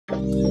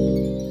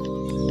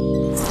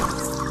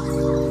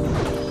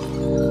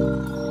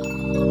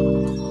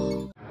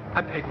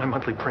my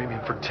monthly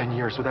premium for 10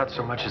 years without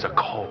so much as a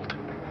cold.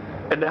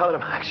 And now that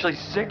I'm actually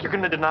sick, you're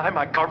gonna deny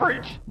my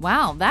coverage?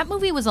 Wow, that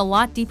movie was a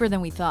lot deeper than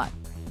we thought.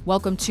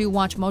 Welcome to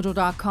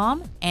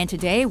WatchMojo.com, and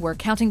today we're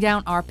counting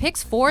down our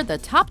picks for the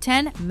top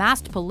 10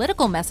 masked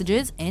political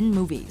messages in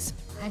movies.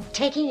 I'm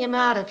taking him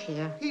out of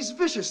here. He's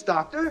vicious,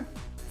 Doctor.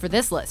 For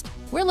this list,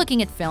 we're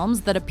looking at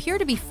films that appear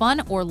to be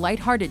fun or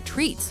lighthearted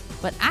treats,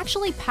 but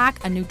actually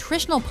pack a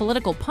nutritional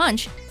political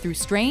punch through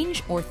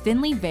strange or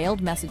thinly veiled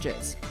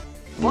messages.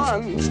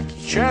 Funds,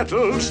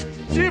 chattels,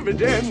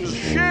 dividends,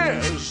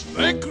 shares,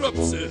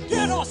 bankruptcy,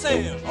 get on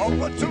sale,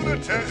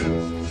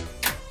 opportunities.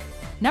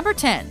 Number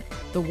 10,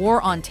 The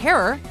War on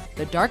Terror,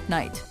 The Dark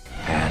Knight.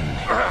 And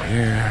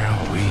here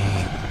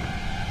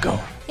we go.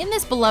 In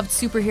this beloved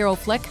superhero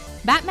flick,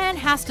 Batman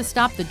has to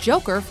stop the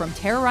Joker from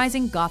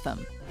terrorizing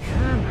Gotham.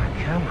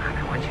 Come on,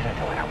 I want you to do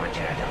it, I want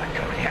you to do it.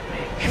 Come on, hit me,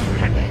 come on,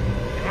 hit me,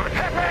 come on,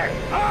 hit me!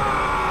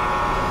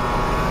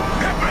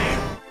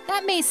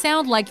 That may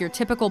sound like your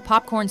typical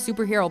popcorn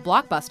superhero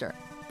blockbuster,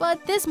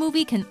 but this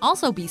movie can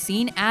also be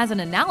seen as an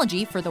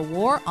analogy for the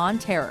War on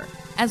Terror,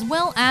 as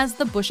well as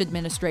the Bush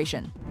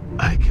administration.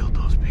 I killed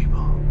those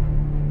people.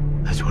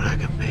 That's what I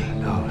can be.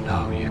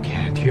 No, you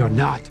can't. You're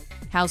not.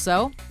 How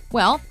so?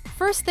 Well,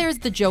 first there's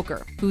the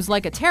Joker, who's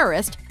like a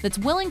terrorist that's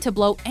willing to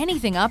blow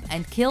anything up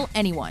and kill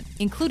anyone,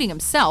 including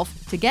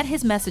himself, to get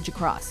his message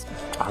across.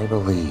 I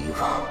believe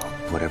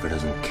whatever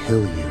doesn't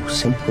kill you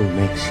simply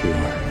makes you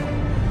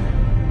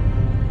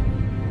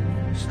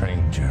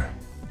stranger.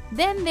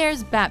 Then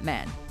there's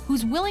Batman,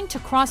 who's willing to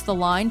cross the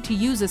line to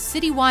use a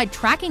citywide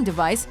tracking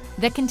device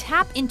that can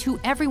tap into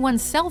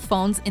everyone's cell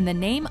phones in the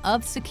name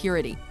of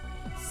security.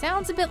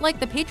 Sounds a bit like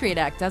the Patriot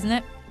Act, doesn't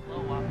it?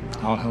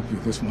 I'll help you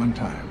this one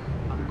time.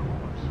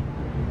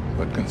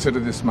 But consider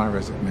this my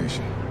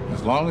resignation.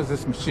 As long as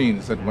this machine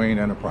is at Wayne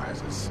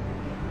Enterprises,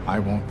 I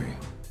won't be.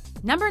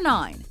 Number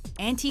 9,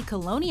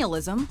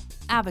 Anti-Colonialism,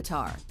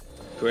 Avatar.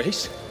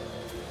 Grace?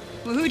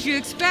 Well, who'd you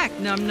expect,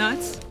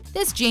 numbnuts?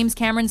 This James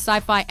Cameron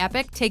sci-fi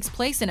epic takes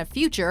place in a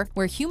future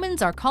where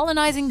humans are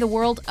colonizing the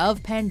world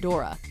of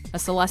Pandora, a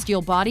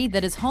celestial body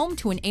that is home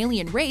to an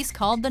alien race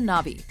called the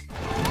Na'vi.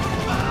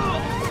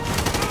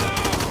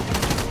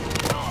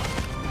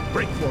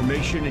 Break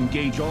formation,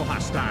 engage all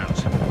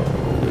hostiles.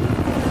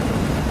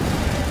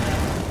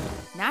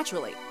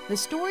 Naturally, the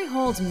story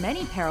holds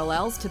many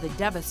parallels to the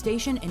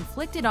devastation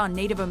inflicted on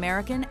Native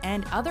American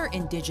and other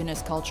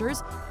indigenous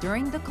cultures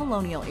during the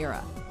colonial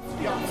era.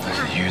 I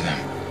can hear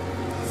them.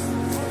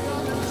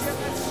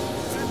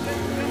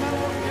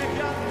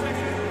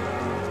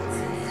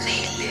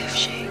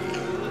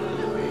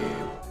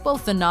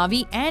 Both the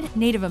Na'vi and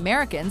Native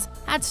Americans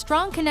had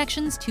strong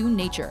connections to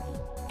nature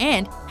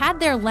and had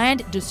their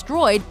land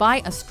destroyed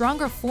by a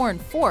stronger foreign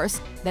force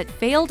that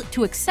failed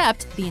to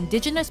accept the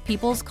indigenous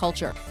people's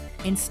culture,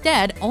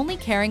 instead only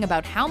caring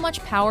about how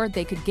much power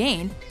they could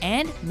gain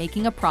and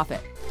making a profit.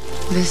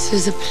 This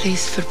is a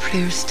place for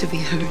prayers to be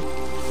heard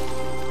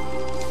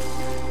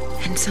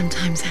and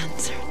sometimes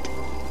answered.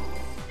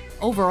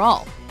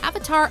 Overall,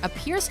 Avatar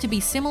appears to be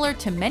similar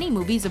to many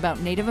movies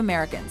about Native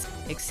Americans,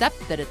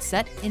 except that it's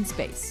set in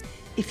space.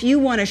 If you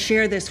want to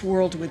share this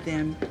world with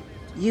them,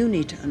 you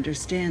need to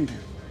understand them.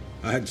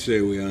 I'd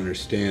say we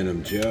understand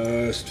them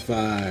just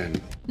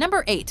fine.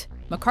 Number 8,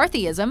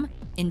 McCarthyism,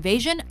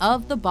 Invasion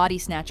of the Body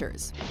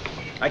Snatchers.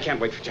 I can't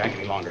wait for Jack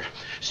any longer.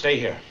 Stay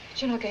here.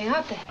 But you're not going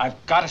out there.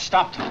 I've got to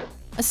stop them.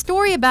 A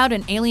story about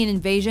an alien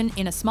invasion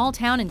in a small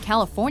town in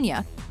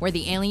California, where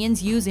the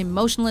aliens use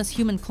emotionless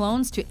human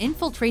clones to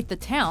infiltrate the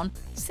town,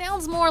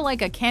 sounds more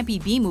like a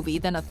campy B-movie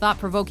than a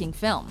thought-provoking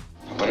film.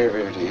 Whatever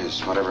it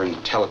is, whatever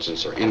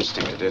intelligence or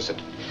instinct it is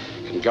that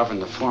can govern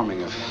the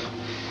forming of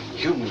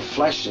human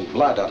flesh and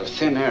blood out of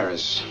thin air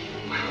it's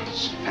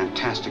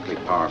fantastically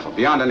powerful,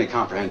 beyond any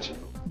comprehension.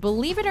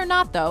 Believe it or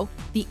not, though,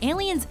 the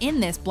aliens in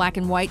this black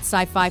and white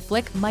sci-fi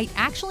flick might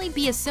actually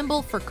be a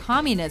symbol for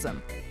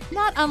communism,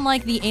 not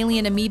unlike the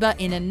alien amoeba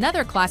in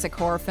another classic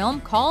horror film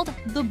called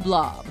The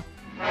Blob.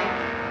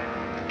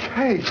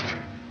 Kate!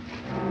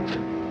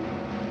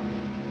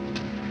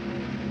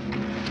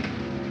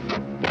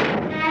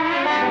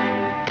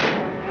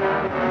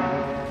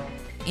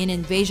 In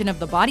Invasion of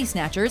the Body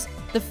Snatchers,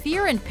 the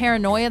fear and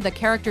paranoia the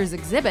characters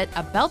exhibit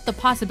about the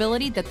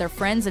possibility that their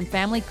friends and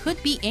family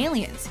could be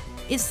aliens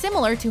is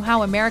similar to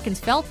how Americans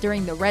felt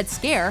during the Red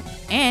Scare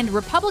and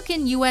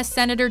Republican U.S.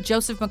 Senator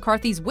Joseph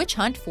McCarthy's witch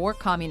hunt for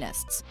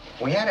communists.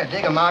 We had to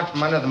dig them out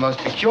from under the most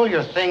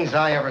peculiar things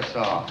I ever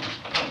saw.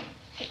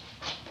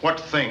 What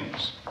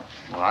things?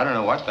 Well, I don't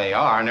know what they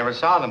are. I never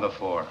saw them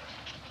before.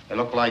 They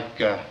look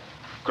like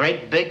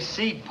great big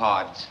seed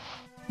pods.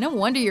 No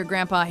wonder your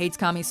grandpa hates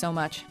commies so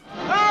much.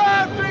 They're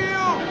after you!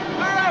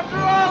 They're after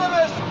all of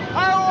us!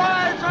 Our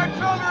wives, our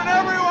children,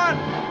 everyone!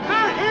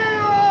 They're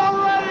here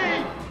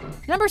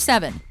already! Number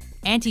 7,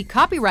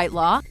 Anti-Copyright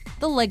Law,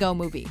 The Lego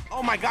Movie.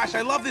 Oh my gosh,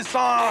 I love this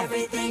song!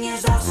 Everything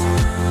is awesome.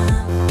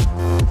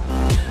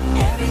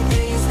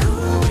 Everything is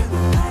cool with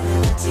my part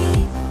of the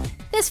team.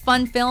 This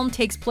fun film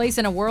takes place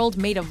in a world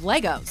made of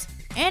Legos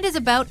and is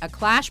about a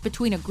clash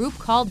between a group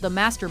called the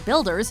Master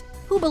Builders,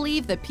 who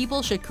believe that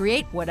people should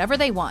create whatever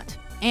they want,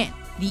 and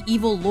the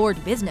evil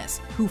Lord Business,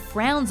 who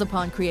frowns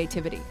upon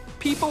creativity.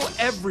 People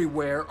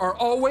everywhere are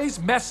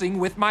always messing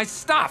with my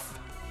stuff.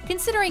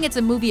 Considering it's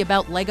a movie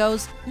about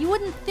Legos, you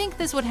wouldn't think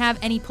this would have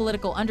any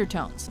political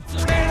undertones.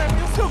 Man,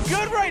 I feel so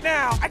good right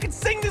now. I can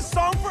sing this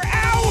song for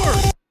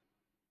hours.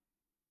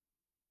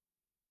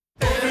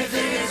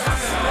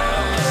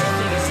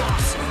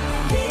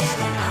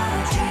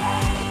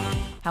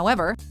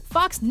 However,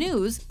 Fox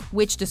News,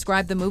 which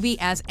described the movie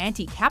as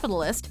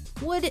anti-capitalist,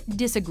 would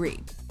disagree.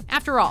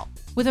 After all,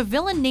 with a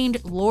villain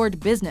named Lord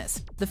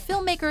Business, the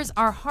filmmakers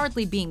are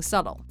hardly being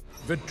subtle.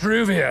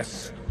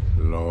 Vitruvius,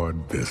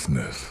 Lord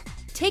Business.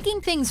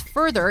 Taking things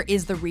further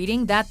is the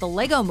reading that the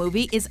Lego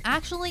Movie is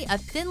actually a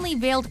thinly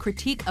veiled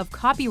critique of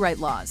copyright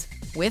laws,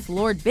 with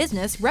Lord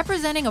Business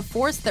representing a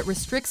force that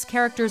restricts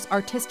characters'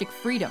 artistic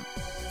freedom,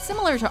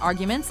 similar to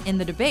arguments in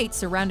the debate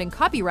surrounding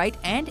copyright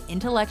and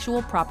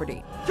intellectual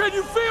property. Can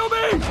you feel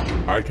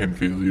me? I can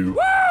feel you.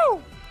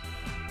 Woo!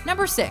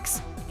 Number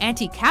 6.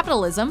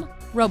 Anti-capitalism,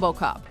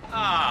 RoboCop.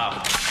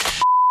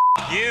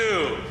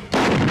 You!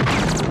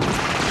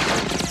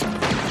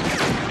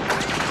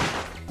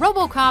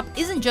 RoboCop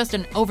isn't just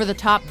an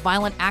over-the-top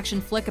violent action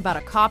flick about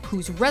a cop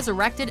who's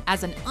resurrected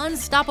as an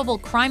unstoppable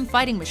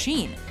crime-fighting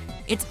machine.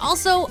 It's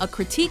also a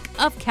critique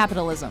of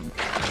capitalism.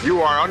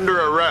 You are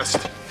under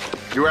arrest.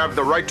 You have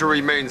the right to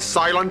remain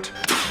silent.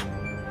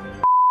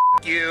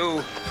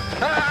 You.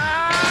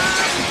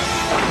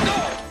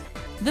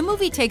 The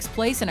movie takes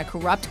place in a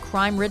corrupt,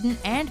 crime-ridden,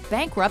 and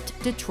bankrupt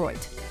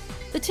Detroit.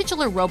 The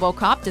titular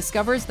RoboCop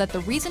discovers that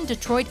the reason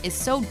Detroit is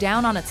so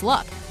down on its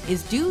luck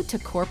is due to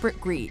corporate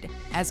greed,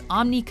 as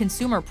Omni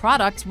Consumer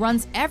Products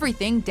runs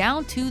everything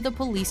down to the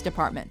police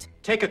department.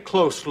 Take a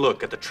close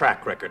look at the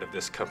track record of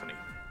this company.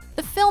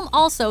 The film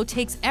also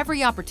takes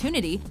every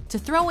opportunity to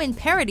throw in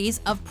parodies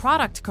of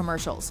product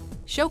commercials,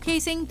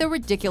 showcasing the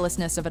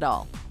ridiculousness of it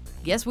all.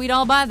 Guess we'd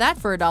all buy that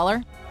for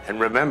 $1. And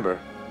remember,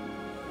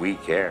 we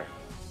care.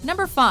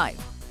 Number 5.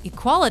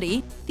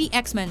 Equality, the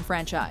X-Men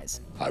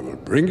franchise. I will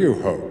bring you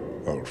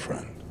hope, old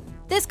friend.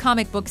 This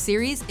comic book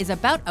series is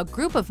about a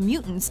group of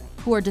mutants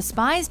who are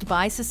despised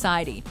by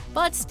society,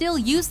 but still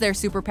use their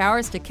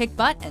superpowers to kick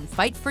butt and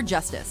fight for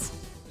justice.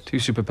 2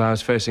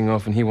 superpowers facing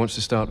off and he wants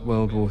to start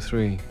World War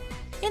III.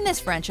 In this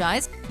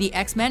franchise, the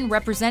X-Men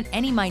represent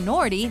any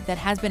minority that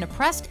has been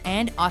oppressed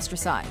and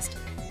ostracized.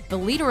 The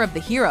leader of the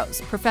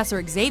heroes,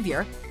 Professor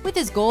Xavier, with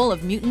his goal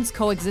of mutants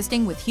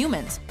coexisting with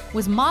humans,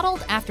 was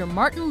modeled after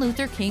Martin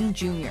Luther King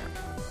Jr.,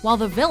 while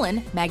the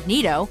villain,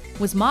 Magneto,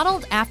 was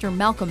modeled after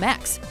Malcolm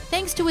X,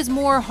 thanks to his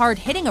more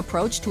hard-hitting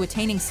approach to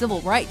attaining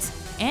civil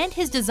rights and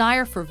his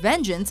desire for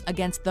vengeance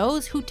against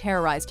those who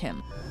terrorized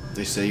him.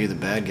 They say you're the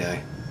bad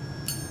guy.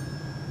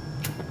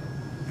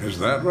 Is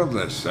that what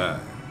they say?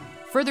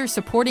 Further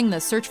supporting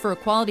the search for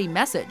equality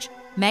message,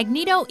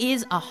 Magneto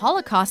is a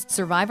Holocaust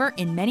survivor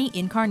in many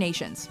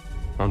incarnations.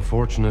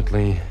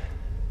 Unfortunately,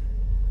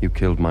 you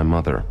killed my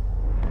mother.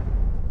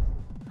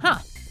 Huh.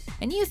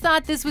 And you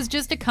thought this was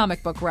just a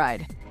comic book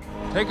ride.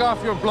 Take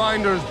off your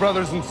blinders,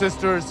 brothers and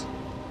sisters.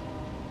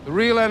 The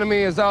real enemy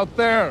is out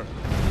there.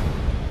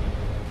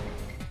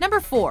 Number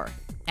 4.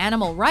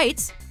 Animal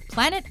Rights,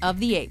 Planet of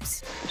the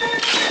Apes.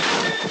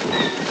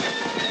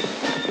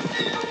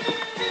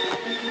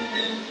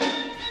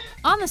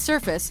 On the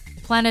surface,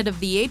 Planet of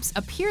the Apes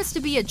appears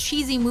to be a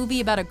cheesy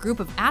movie about a group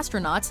of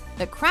astronauts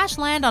that crash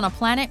land on a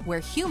planet where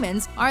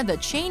humans are the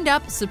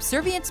chained-up,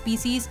 subservient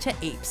species to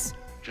apes.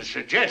 To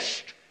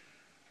suggest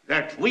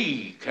that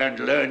we can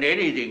learn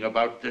anything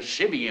about the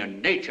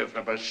simian nature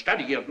from a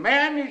study of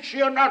man is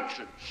sheer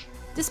nonsense.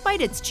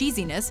 Despite its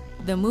cheesiness,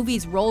 the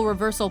movie's role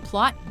reversal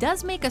plot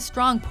does make a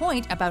strong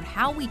point about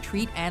how we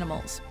treat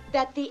animals.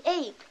 That the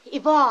ape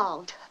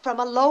evolved from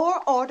a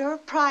lower order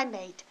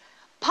primate,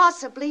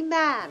 possibly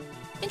man.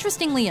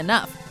 Interestingly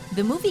enough,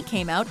 the movie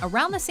came out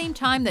around the same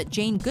time that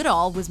Jane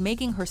Goodall was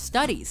making her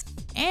studies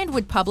and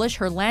would publish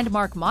her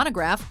landmark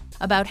monograph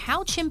about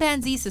how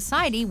chimpanzee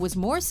society was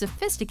more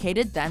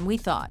sophisticated than we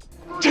thought.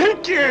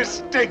 Take your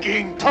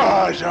stinking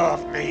paws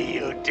off me,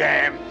 you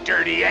damn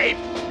dirty ape!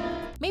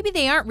 Maybe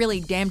they aren't really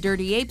damn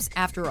dirty apes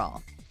after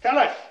all. Tell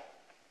us,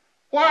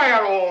 why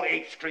are all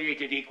apes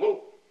created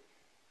equal?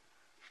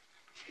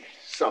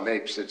 Some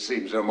apes, it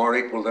seems, are more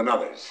equal than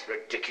others.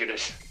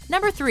 Ridiculous.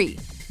 Number 3.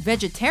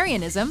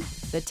 Vegetarianism,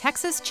 the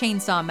Texas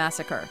Chainsaw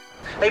Massacre.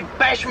 They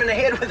bash him in the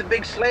head with a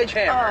big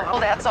sledgehammer. Oh,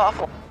 that's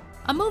awful.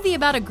 A movie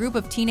about a group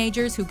of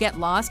teenagers who get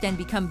lost and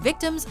become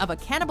victims of a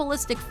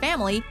cannibalistic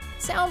family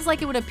sounds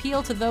like it would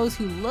appeal to those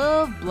who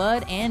love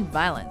blood and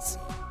violence.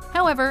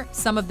 However,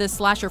 some of this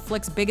slasher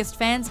flick's biggest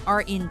fans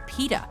are in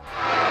PETA.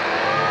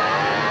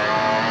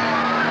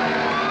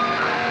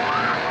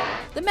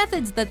 The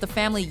methods that the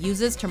family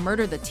uses to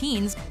murder the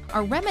teens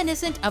are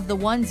reminiscent of the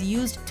ones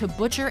used to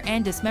butcher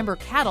and dismember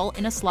cattle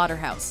in a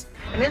slaughterhouse.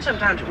 And then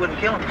sometimes it wouldn't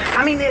kill them.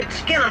 I mean, they'd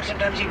skin them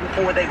sometimes even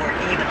before they were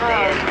even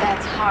dead.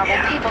 That's horrible.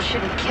 Yeah. People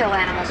shouldn't kill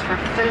animals for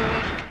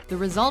food. The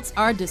results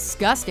are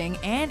disgusting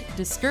and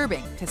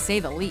disturbing, to say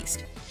the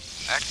least.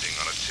 Acting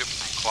on a tip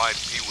from Clyde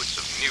Pewitz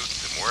of Newt,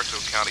 the Muerto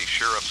County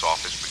Sheriff's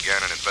Office began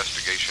an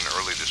investigation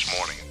early this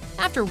morning.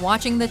 After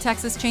watching the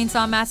Texas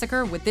Chainsaw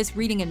Massacre with this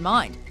reading in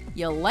mind,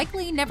 you'll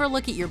likely never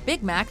look at your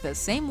Big Mac the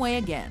same way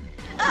again.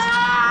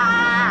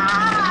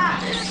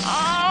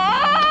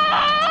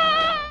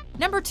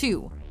 Number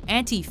 2.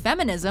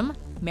 Anti-feminism,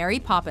 Mary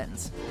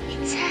Poppins.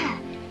 It's her.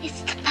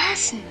 It's the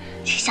person.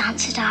 She's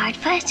answered our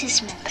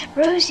advertisement.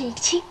 Rosy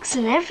cheeks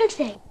and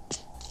everything.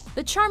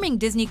 The charming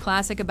Disney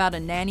classic about a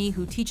nanny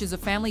who teaches a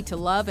family to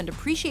love and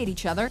appreciate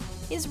each other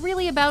is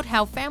really about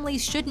how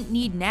families shouldn't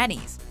need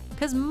nannies,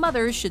 because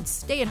mothers should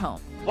stay at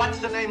home. What's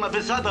the name of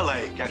his other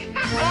leg?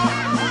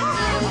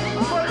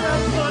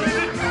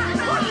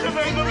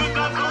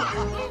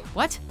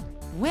 What?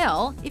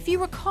 Well, if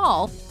you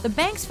recall, the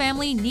Banks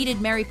family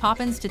needed Mary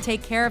Poppins to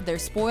take care of their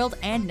spoiled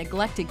and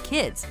neglected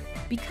kids,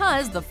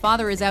 because the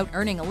father is out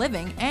earning a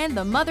living and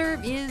the mother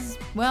is,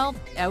 well,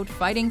 out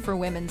fighting for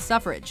women's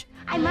suffrage.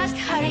 I must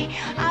hurry.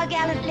 Our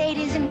gallant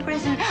ladies in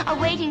prison are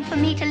waiting for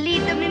me to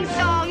lead them in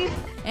song.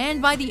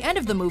 And by the end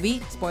of the movie,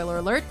 spoiler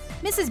alert,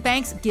 Mrs.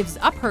 Banks gives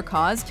up her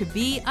cause to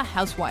be a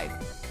housewife.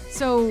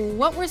 So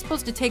what we're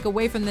supposed to take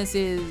away from this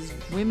is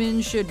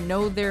women should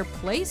know their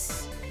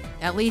place?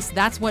 At least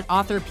that's what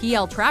author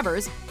P.L.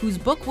 Travers, whose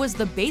book was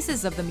the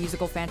basis of the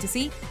musical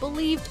fantasy,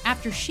 believed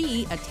after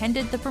she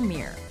attended the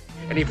premiere.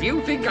 And if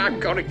you think I'm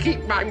gonna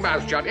keep my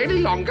mouth shut any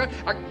longer,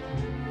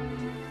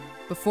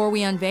 Before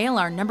we unveil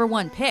our number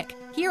 1 pick,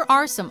 here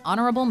are some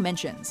honorable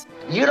mentions.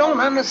 You don't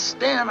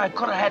understand. I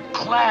could have had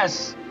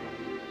class.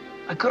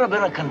 I could have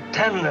been a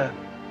contender.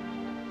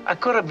 I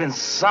could have been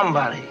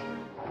somebody.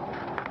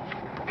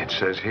 It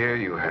says here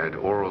you had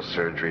oral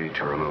surgery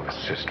to remove a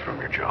cyst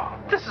from your jaw.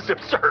 This is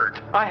absurd.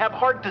 I have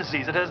heart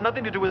disease. It has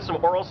nothing to do with some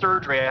oral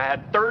surgery I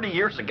had 30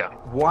 years ago.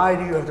 Why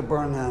do you have to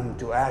burn them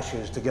to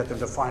ashes to get them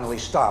to finally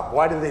stop?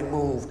 Why do they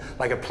move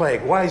like a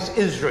plague? Why is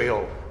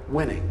Israel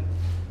winning?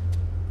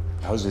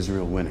 How's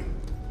Israel winning?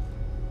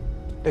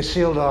 They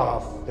sealed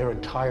off their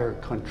entire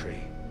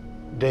country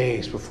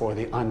days before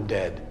the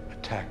undead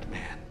attacked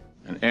man.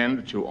 An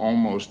end to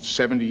almost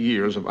 70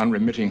 years of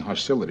unremitting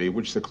hostility,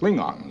 which the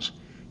Klingons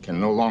can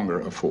no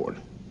longer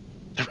afford.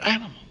 They're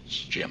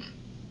animals, Jim.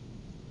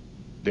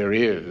 There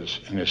is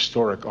an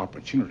historic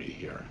opportunity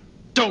here.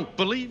 Don't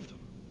believe them.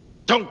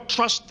 Don't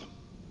trust them.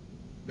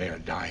 They are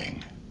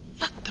dying.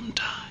 Let them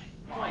die.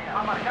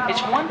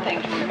 It's one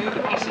thing to remove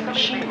a piece of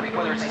machinery,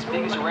 whether it's as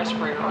big as a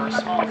respirator or as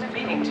small as a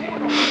feeding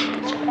tube.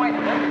 It's quite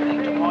another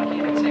thing to walk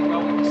in and say,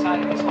 well, we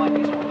decided this life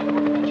isn't really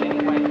worth much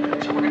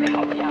anyway, so we're going to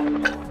help you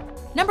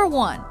out. Number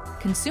 1.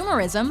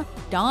 Consumerism,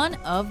 Dawn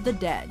of the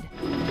Dead.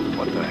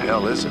 What the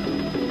hell is it?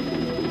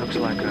 Looks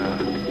like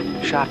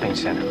a shopping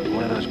center,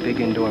 one of those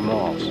big indoor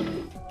malls.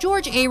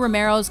 George A.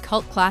 Romero's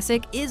cult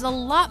classic is a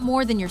lot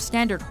more than your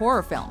standard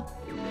horror film.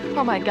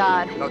 Oh my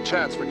God. No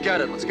chance,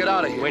 forget it. Let's get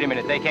out of here. Wait a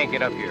minute, they can't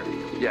get up here.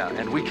 Yeah,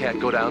 and we can't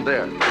go down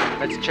there.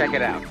 Let's check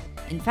it out.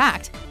 In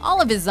fact, all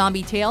of his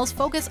zombie tales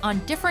focus on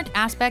different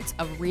aspects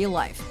of real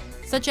life,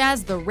 such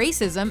as the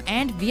racism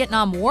and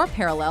Vietnam War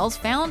parallels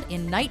found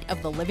in Night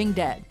of the Living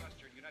Dead.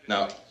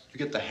 Now, you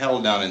get the hell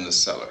down in the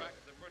cellar.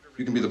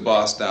 You can be the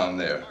boss down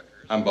there.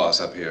 I'm boss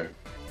up here.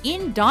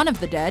 In Dawn of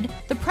the Dead,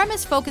 the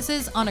premise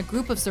focuses on a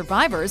group of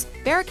survivors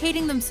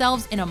barricading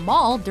themselves in a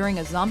mall during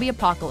a zombie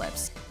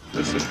apocalypse.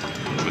 Listen,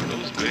 with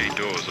those bay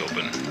doors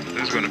open,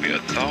 there's going to be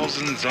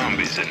 1,000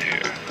 zombies in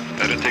here.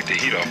 That'll take the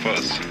heat off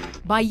us.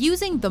 By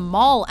using the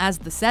mall as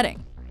the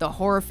setting, the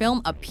horror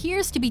film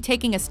appears to be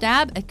taking a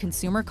stab at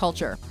consumer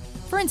culture.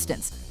 For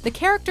instance, the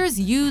characters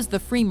use the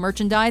free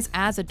merchandise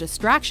as a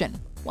distraction,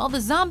 while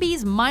the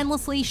zombies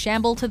mindlessly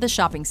shamble to the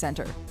shopping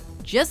center,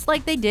 just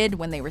like they did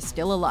when they were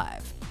still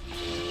alive.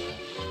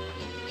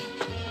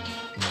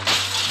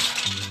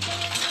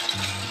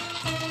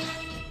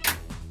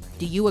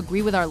 Do you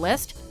agree with our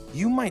list?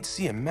 You might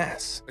see a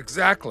mess.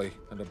 Exactly.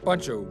 And a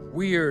bunch of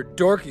weird,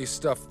 dorky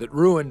stuff that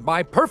ruined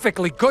my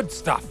perfectly good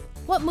stuff.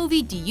 What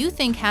movie do you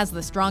think has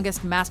the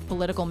strongest masked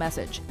political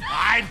message?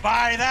 I'd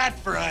buy that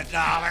for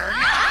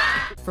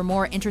 $1. For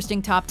more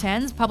interesting top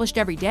 10s published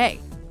every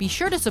day, be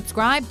sure to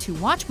subscribe to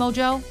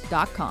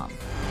WatchMojo.com.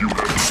 You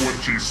have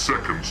 20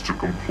 seconds to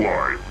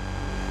comply.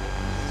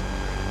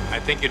 I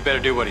think you'd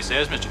better do what he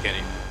says, Mr.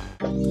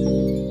 Kenny.